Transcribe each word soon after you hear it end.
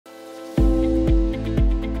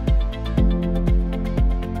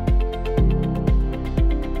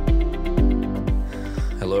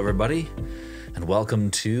Hello everybody, and welcome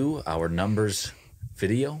to our numbers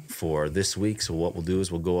video for this week. So what we'll do is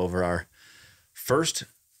we'll go over our first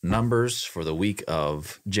numbers for the week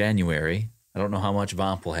of January. I don't know how much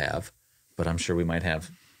VOMP we'll have, but I'm sure we might have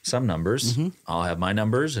some numbers. I'll have my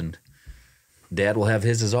numbers, and Dad will have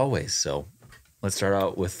his as always. So let's start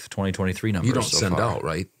out with 2023 numbers. You don't send out,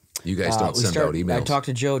 right? You guys don't send out emails. I talked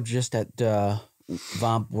to Joe just at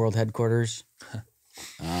VOMP World Headquarters,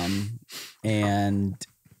 and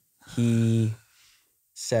he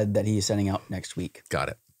said that he's sending out next week. Got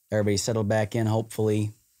it. Everybody's settled back in,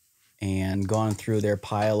 hopefully, and gone through their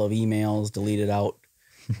pile of emails, deleted out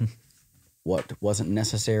what wasn't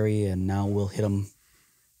necessary, and now we'll hit them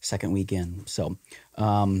second weekend. So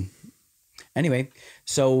anyway,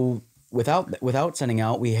 so without sending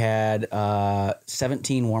out, we had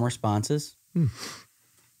 17 warm responses.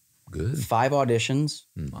 Good. 5 auditions,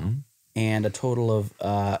 and a total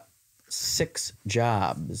of 6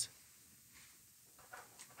 jobs.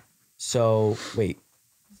 So wait,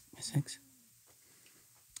 6?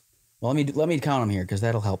 Well, let me count them here because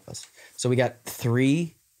that'll help us. So we got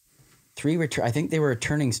three return. I think they were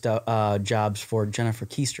returning jobs for Jennifer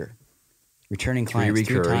Keister, returning clients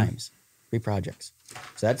 3 times, 3 projects.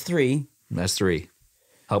 So that's 3. That's 3.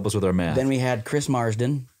 Help us with our math. Then we had Chris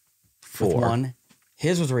Marsden, 4. with 1.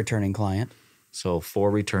 His was a returning client. So 4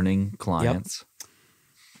 returning clients. Yep.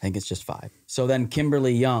 I think it's just 5. So then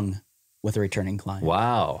Kimberly Young with a returning client.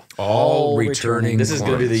 Wow. All returning This is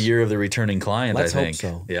going to be the clients. year of the returning client, Let's I think.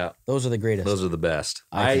 hope so. Yeah. Those are the greatest. Those are the best.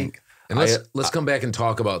 I think. And let's come back and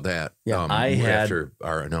talk about that after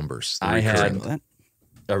our numbers. I had That-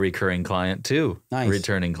 a recurring client too. Nice.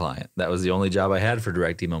 Returning client. That was the only job I had for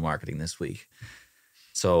direct email marketing this week.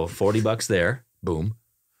 So $40 there. Boom.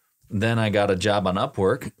 Then I got a job on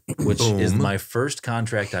Upwork, which is my first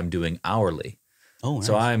contract I'm doing hourly. Oh, nice.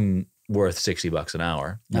 So I'm worth $60 an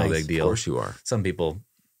hour. No Nice. big deal. Of course you are. Some people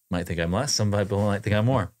might think I'm less. Some people might think I'm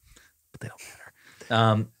more, but they don't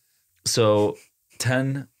matter. So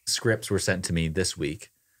 10 scripts were sent to me this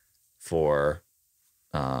week for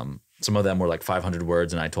some of them were like 500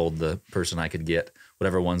 words, and I told the person I could get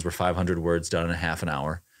whatever ones were 500 words done in a half an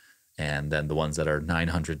hour, and then the ones that are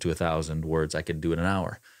 900 to 1,000 words I could do in an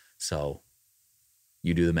hour. So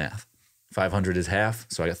you do the math. 500 is half,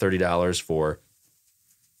 so I got $30 for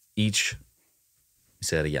each. Let me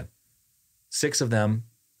say that again. 6 of them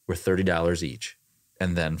were $30 each,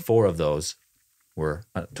 and then 4 of those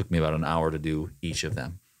took me about an hour to do each of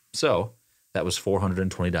them. So that was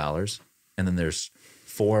 $420, and then there's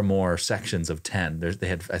 4 more sections of 10.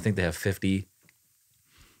 I think they have 50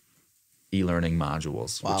 e-learning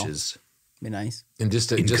modules, Wow. which is be nice. And just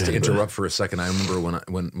to interrupt for a second, I remember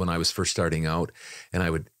when I was first starting out, and I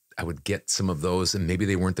would get some of those, and maybe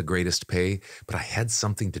they weren't the greatest pay, but I had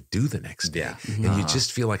something to do the next day. Yeah. And you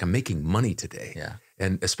just feel like I'm making money today. Yeah.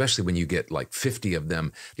 And especially when you get like 50 of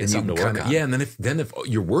them, Get and you something to can work kinda, on. yeah. And then if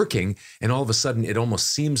you're working, and all of a sudden it almost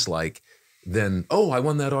seems like then, oh, I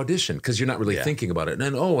won that audition, because you're not really thinking about it. And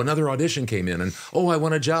then, oh, another audition came in, and oh, I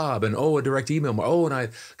won a job, and oh, a direct email, oh, and I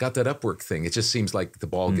got that Upwork thing. It just seems like the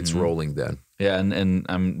ball gets rolling then. Yeah, and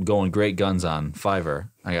I'm going great guns on Fiverr.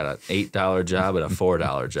 I got an $8 job and a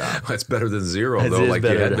 $4 job. That's better than 0, It though, is like you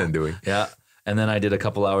better. had been doing. Yeah. And then I did a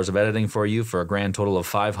couple hours of editing for you for a grand total of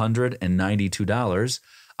 $592.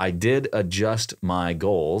 I did adjust my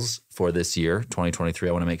goals for this year, 2023.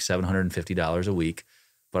 I want to make $750 a week.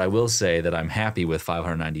 But I will say that I'm happy with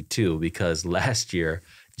 $592 because last year,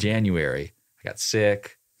 January, I got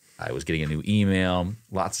sick. I was getting a new email.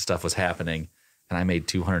 Lots of stuff was happening. And I made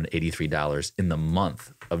 $283 in the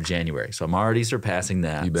month of January. So I'm already surpassing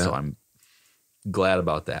that. You bet. So I'm glad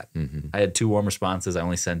about that. I had 2 warm responses. I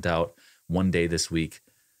only sent out 1 day this week.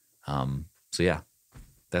 So yeah,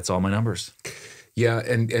 that's all my numbers. Yeah,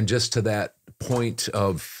 and just to that point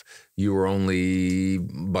of you were only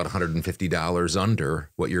about $150 under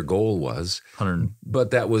what your goal was, 100.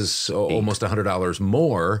 but that was almost $100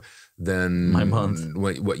 more than My month.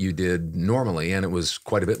 what you did normally, and it was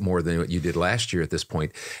quite a bit more than what you did last year at this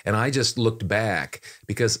point. And I just looked back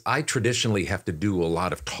because I traditionally have to do a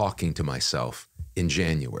lot of talking to myself in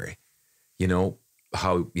January. You know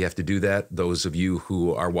how you have to do that? Those of you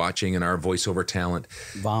who are watching and are voiceover talent,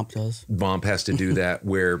 VOMP does. VOMP has to do that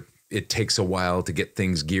where it takes a while to get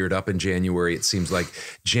things geared up in January. It seems like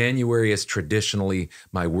January is traditionally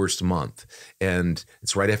my worst month. And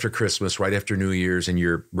it's right after Christmas, right after New Year's, and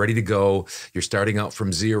you're ready to go. You're starting out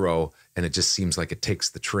from 0, and it just seems like it takes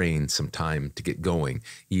the train some time to get going.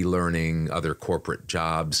 E-learning, other corporate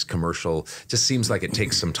jobs, commercial, just seems like it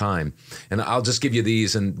takes some time. And I'll just give you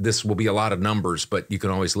these, and this will be a lot of numbers, but you can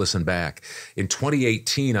always listen back. In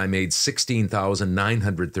 2018, I made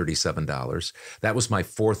 $16,937. That was my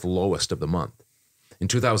fourth lowest of the month. In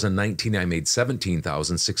 2019, I made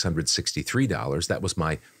 $17,663. That was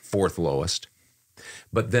my fourth lowest.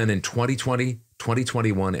 But then in 2020,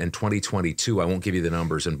 2021, and 2022, I won't give you the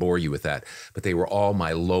numbers and bore you with that, but they were all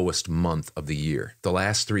my lowest month of the year. The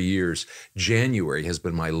last 3 years, January has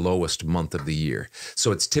been my lowest month of the year.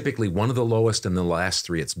 So it's typically one of the lowest, and the last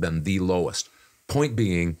three, it's been the lowest. Point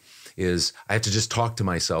being is I have to just talk to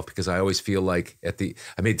myself, because I always feel like I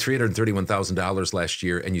made $331,000 last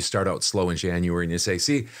year, and you start out slow in January and you say,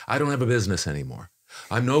 see, I don't have a business anymore.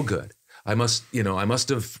 I'm no good. I must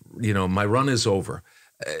have, my run is over,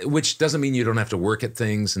 which doesn't mean you don't have to work at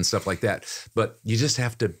things and stuff like that, but you just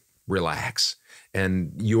have to relax.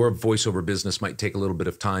 And your voiceover business might take a little bit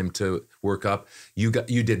of time to work up. You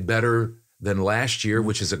did better than last year,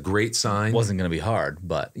 which is a great sign. Wasn't going to be hard,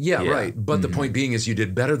 but yeah, right. But the point being is you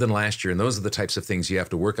did better than last year, and those are the types of things you have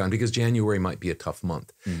to work on, because January might be a tough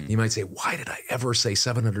month. You might say, why did I ever say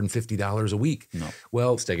 $750 a week? No.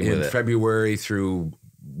 Well, Sticking in with it. February through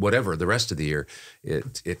whatever the rest of the year,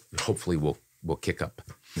 it hopefully will kick up.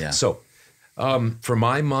 Yeah. So for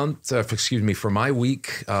my month, for my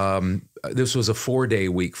week, this was a 4-day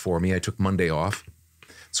week for me. I took Monday off.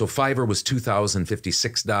 So Fiverr was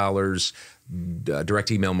 $2,056.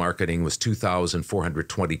 Direct email marketing was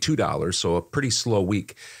 $2,422. So a pretty slow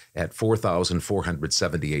week at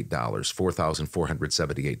 $4,478.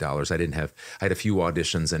 $4,478. I had a few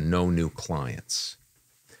auditions and no new clients.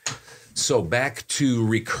 So back to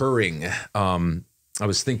recurring. I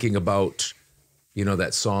was thinking about,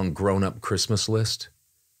 that song Grown Up Christmas List.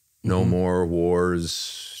 No more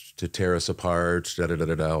wars to tear us apart,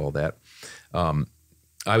 all that.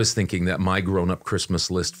 I was thinking that my grown-up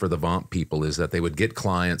Christmas list for the VOMP people is that they would get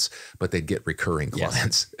clients, but they'd get recurring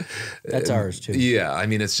clients. Yes. That's ours too. Yeah, I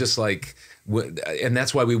mean, it's just like, and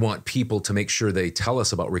that's why we want people to make sure they tell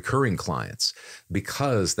us about recurring clients,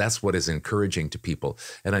 because that's what is encouraging to people.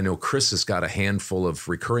 And I know Chris has got a handful of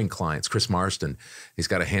recurring clients. Chris Marston, he's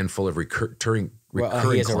got a handful of recurring he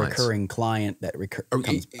has clients. a recurring client that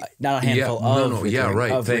comes, not a handful of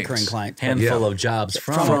recurring clients. Handful of jobs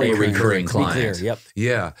from a recurring client. Be clear, yep.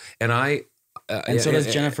 Yeah, and and so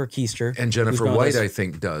does Jennifer Keister. And Jennifer White, I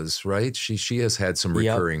think, does, right? She has had some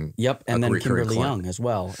recurring. Yep, and then Kimberly client. Young as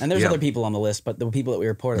well. And there's other people on the list, but the people that we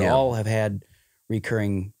reported all have had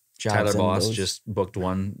recurring jobs. Tyler Boss just booked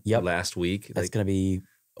one last week. That's going to be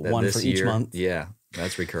one for each month. Yeah,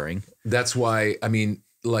 that's recurring. That's why,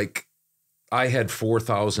 I had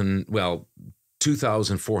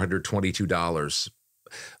 $2,422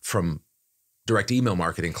 from direct email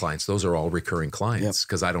marketing clients. Those are all recurring clients,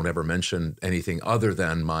 because I don't ever mention anything other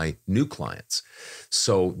than my new clients.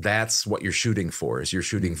 So that's what you're shooting for, is you're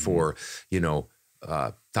shooting for, $1,000, $2,000,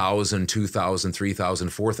 $3,000,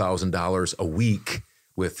 $4,000 a week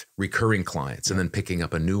with recurring clients, and then picking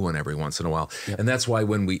up a new one every once in a while. And that's why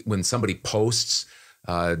when somebody posts,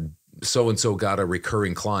 so-and-so got a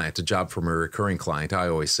recurring client, a job from a recurring client, I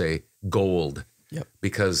always say gold. Yep.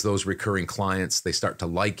 Because those recurring clients, they start to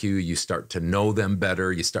like you. You start to know them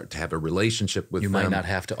better. You start to have a relationship with them. You might not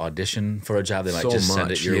have to audition for a job. They might just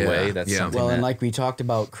send it your way. That's something. Well, and like we talked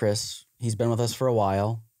about, Chris, he's been with us for a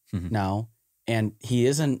while now, and he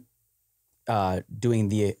isn't doing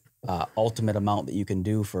the ultimate amount that you can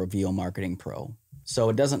do for a VO Marketing Pro. So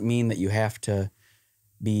it doesn't mean that you have to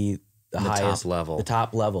be the highest top level. The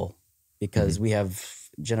top level, because we have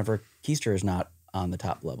Jennifer Keister is not on the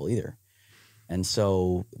top level either. And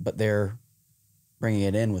so, but they're bringing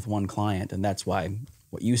it in with one client. And that's why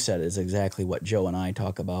what you said is exactly what Joe and I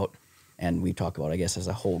talk about. And we talk about, I guess, as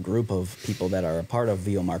a whole group of people that are a part of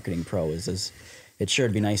VO Marketing Pro is it sure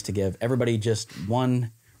would be nice to give everybody just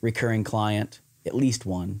one recurring client, at least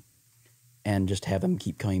one, and just have them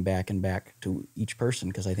keep coming back and back to each person.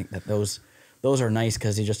 Because I think that those are nice,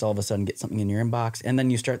 because you just all of a sudden get something in your inbox, and then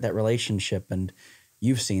you start that relationship. And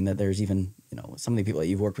you've seen that there's even, some of the people that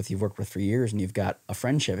you've worked with for years, and you've got a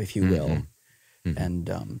friendship, if you will.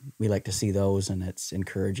 And we like to see those, and it's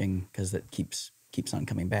encouraging because it keeps on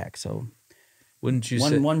coming back. So wouldn't you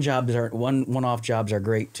say one-off jobs are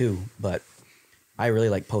great too, but I really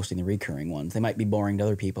like posting the recurring ones. They might be boring to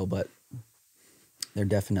other people, but they're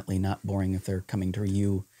definitely not boring if they're coming to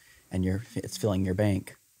you and it's filling your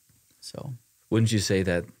bank. So wouldn't you say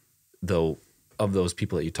that, though, of those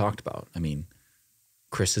people that you talked about? I mean,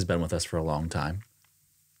 Chris has been with us for a long time.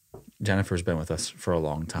 Jennifer's been with us for a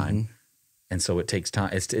long time. And so it takes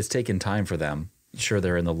time. It's taken time for them. Sure,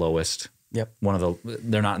 they're in the lowest. Yep.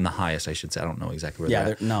 They're not in the highest, I should say. I don't know exactly where Yeah,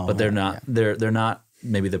 they're at. no, but they're not. yeah. They're not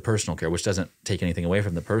maybe the personal care, which doesn't take anything away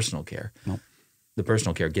from the personal care. Nope. The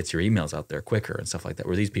personal care gets your emails out there quicker and stuff like that.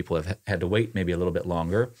 Where these people have had to wait maybe a little bit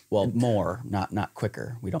longer. Well, more, not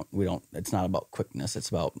quicker. We don't. It's not about quickness. It's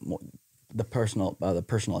about more, the personal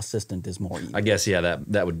assistant is more. I guess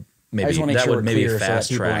that would I just wanna make sure we're maybe clear so that fast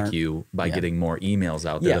people track aren't- you by yeah. getting more emails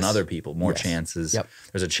out there than Yes. other people. More Yes. chances. Yep.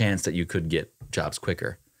 There's a chance that you could get jobs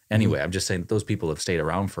quicker. Anyway, I'm just saying that those people have stayed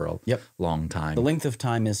around for a Yep. long time. The length of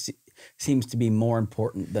time seems to be more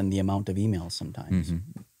important than the amount of emails sometimes.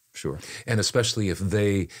 Sure. And especially if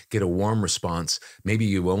they get a warm response, maybe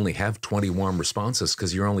you only have 20 warm responses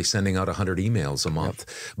because you're only sending out 100 emails a month.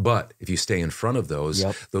 But if you stay in front of those,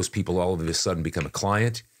 Yep. those people all of a sudden become a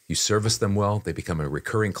client. You service them well, they become a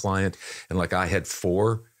recurring client. And like I had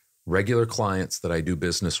 4 regular clients that I do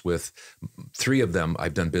business with. 3 of them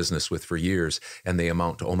I've done business with for years, and they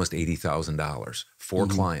amount to almost $80,000. 4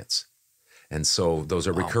 clients. And so those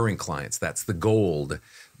are recurring clients. That's the gold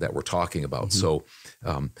that we're talking about. So,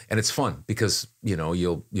 and it's fun because,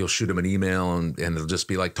 you'll shoot them an email and it'll just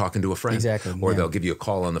be like talking to a friend. Exactly, Or yeah. they'll give you a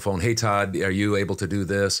call on the phone. Hey, Todd, are you able to do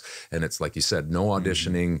this? And it's like you said, no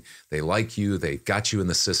auditioning. They like you. They got you in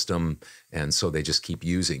the system. And so they just keep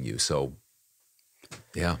using you. So,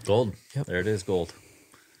 yeah. Gold. Yep. There it is, gold.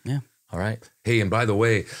 Yeah. All right. Hey, and by the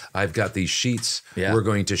way, I've got these sheets. Yeah. We're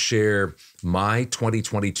going to share my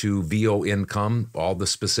 2022 VO income, all the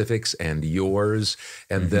specifics, and yours.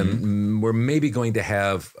 And then we're maybe going to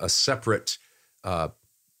have a separate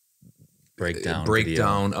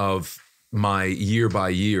Breakdown of my year by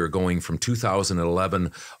year going from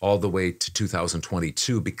 2011 all the way to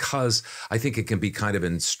 2022, because I think it can be kind of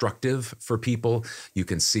instructive for people. You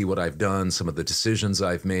can see what I've done, some of the decisions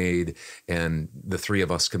I've made, and the 3 of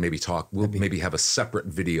us can maybe talk. We'll maybe have a separate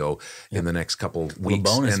video in the next couple weeks.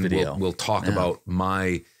 bonus and video. We'll talk Yeah. about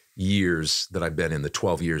my years that I've been in, the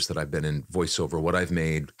 12 years that I've been in voiceover, what I've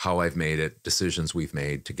made, how I've made it, decisions we've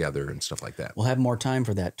made together and stuff like that. We'll have more time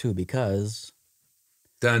for that too because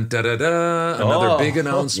Dun, da, da, da, another big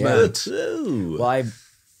announcement. well,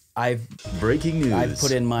 I've Breaking news. I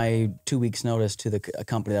put in my 2 weeks notice to the a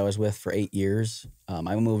company that I was with for 8 years.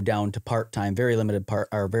 I moved down to part-time, very limited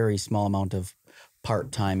or very small amount of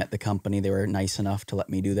part-time at the company. They were nice enough to let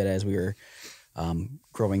me do that as we were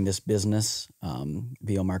growing this business,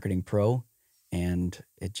 VO Marketing Pro. And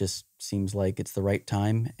it just seems like it's the right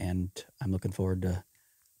time. And I'm looking forward to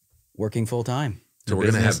working full-time. So we're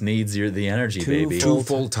going going to have needs the energy, two baby. two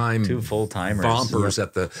full-time full-timers. VOMPers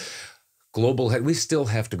at the global head. We still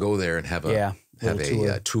have to go there and have a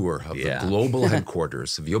little tour of Yeah. the global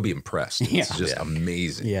headquarters. You'll be impressed. It's Yeah. just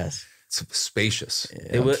amazing. Yes. It's spacious.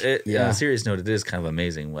 On Yeah. a serious note, it is kind of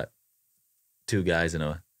amazing what 2 guys in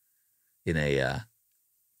a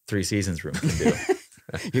 3 seasons room can do.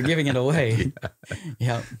 You're giving it away.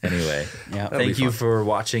 Yeah. Anyway, Yeah. That'll be thank you fun. for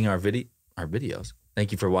watching our videos.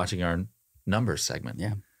 Thank you for watching our numbers segment.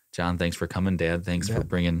 Yeah. John, thanks for coming. Dad, thanks for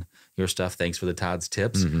bringing your stuff. Thanks for the Todd's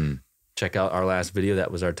tips. Check out our last video.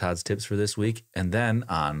 That was our Todd's tips for this week. And then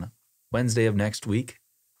on Wednesday of next week,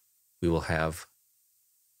 we will have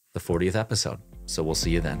the 40th episode. So we'll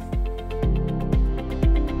see you then.